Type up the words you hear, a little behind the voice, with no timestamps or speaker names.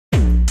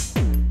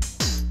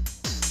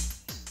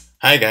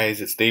Hi guys,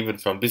 it's David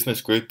from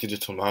Business Growth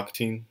Digital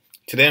Marketing.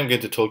 Today I'm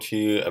going to talk to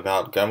you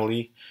about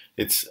Grammarly.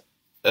 It's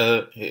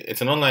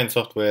an online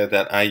software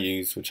that I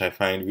use, which I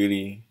find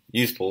really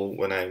useful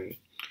when I'm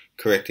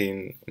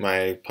correcting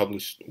my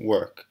published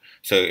work.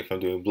 So if I'm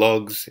doing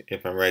blogs,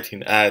 if I'm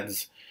writing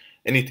ads,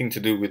 anything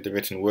to do with the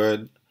written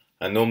word,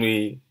 I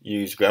normally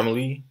use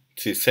Grammarly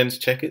to sense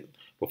check it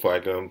before I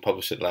go and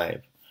publish it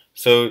live.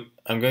 So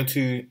I'm going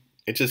to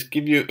just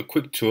give you a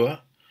quick tour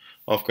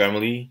of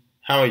Grammarly,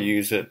 how I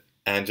use it,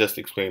 and just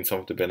explain some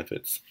of the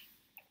benefits.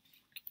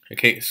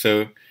 Okay,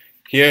 so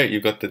here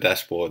you've got the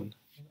dashboard.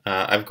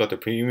 I've got the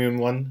premium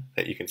one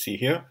that you can see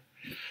here,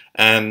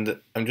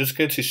 and I'm just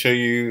going to show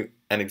you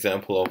an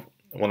example of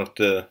one of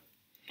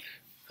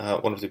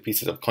the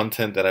pieces of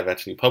content that I've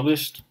actually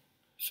published.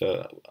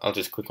 So I'll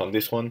just click on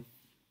this one.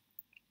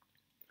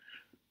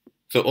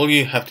 So all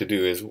you have to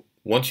do is,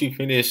 once you've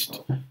finished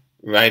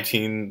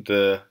writing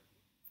the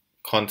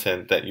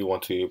content that you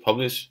want to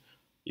publish,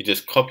 you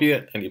just copy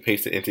it and you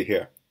paste it into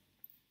here.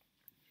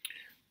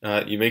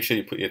 You make sure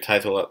you put your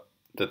title at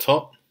the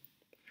top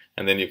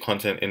and then your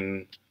content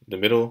in the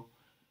middle,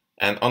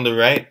 and on the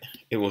right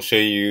it will show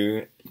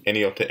you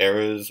any of the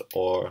errors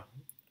or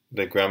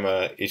the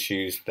grammar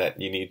issues that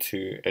you need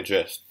to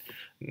address.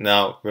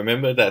 Now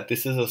remember that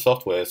this is a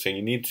software, so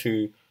you need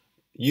to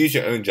use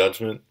your own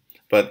judgment,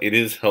 but it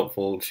is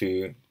helpful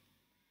to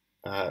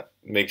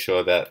make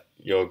sure that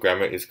your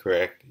grammar is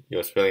correct,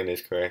 your spelling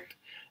is correct,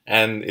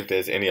 and if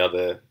there's any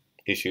other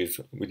issues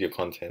with your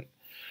content.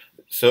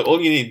 So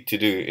all you need to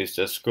do is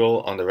just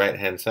scroll on the right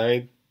hand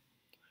side,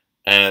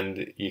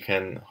 and you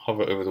can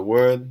hover over the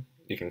word,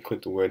 you can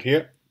click the word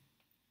here,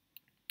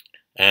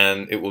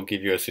 and it will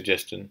give you a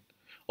suggestion.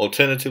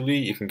 Alternatively,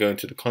 you can go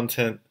into the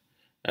content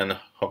and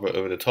hover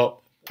over the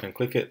top and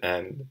click it,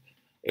 and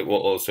it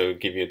will also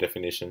give you a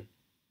definition.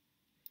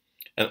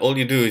 And all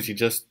you do is you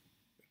just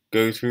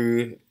go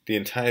through the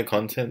entire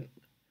content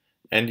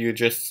and you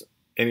address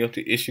any of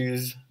the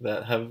issues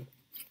that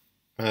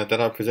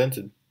are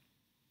presented.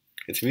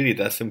 It's really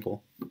that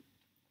simple.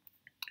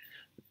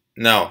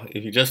 Now,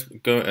 if you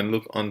just go and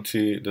look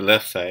onto the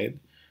left side,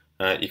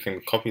 you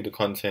can copy the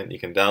content, you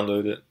can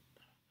download it.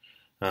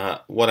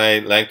 What I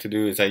like to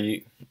do is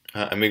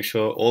I make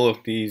sure all of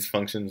these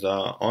functions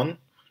are on,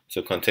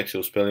 so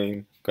contextual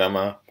spelling,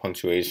 grammar,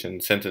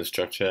 punctuation, sentence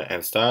structure,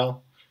 and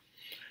style.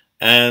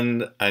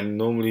 And I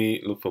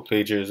normally look for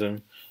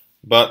plagiarism,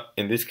 but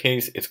in this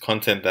case it's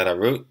content that I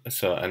wrote,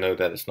 so I know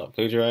that it's not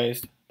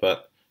plagiarized.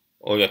 But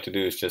all you have to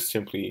do is just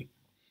simply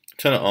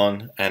turn it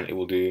on and it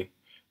will do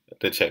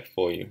the check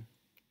for you.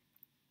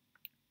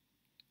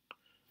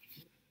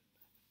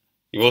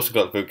 You've also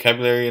got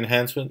vocabulary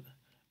enhancement,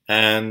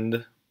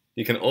 and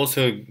you can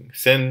also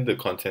send the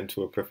content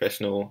to a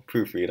professional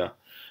proofreader.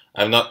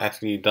 I've not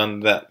actually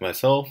done that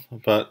myself,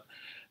 but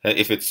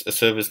if it's a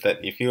service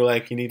that you feel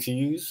like you need to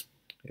use,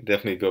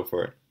 definitely go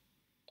for it.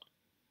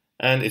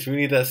 And it's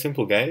really that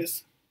simple,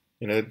 guys.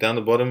 Down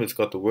the bottom it's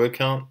got the word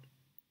count.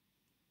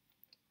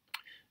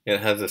 It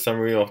has a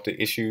summary of the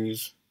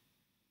issues,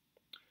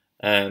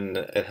 and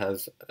it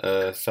has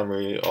a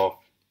summary of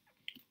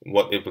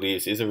what it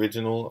believes is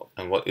original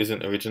and what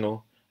isn't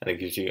original, and it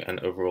gives you an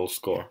overall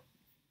score.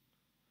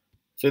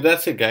 So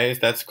that's it, guys.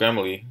 That's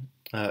Grammarly.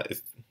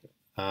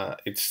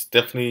 It's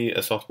definitely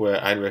a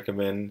software I'd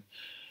recommend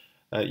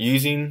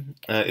using,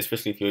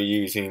 especially if you're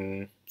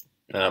using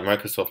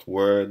Microsoft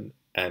Word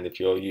and if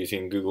you're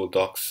using Google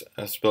Docs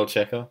spell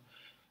checker.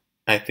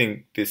 I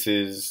think this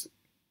is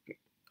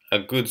a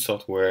good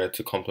software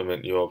to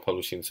complement your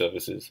publishing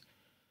services.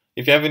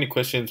 If you have any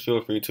questions,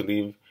 feel free to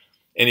leave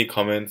any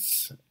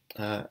comments.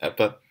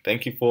 But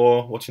thank you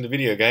for watching the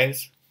video,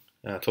 guys.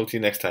 Talk to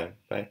you next time.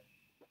 Bye.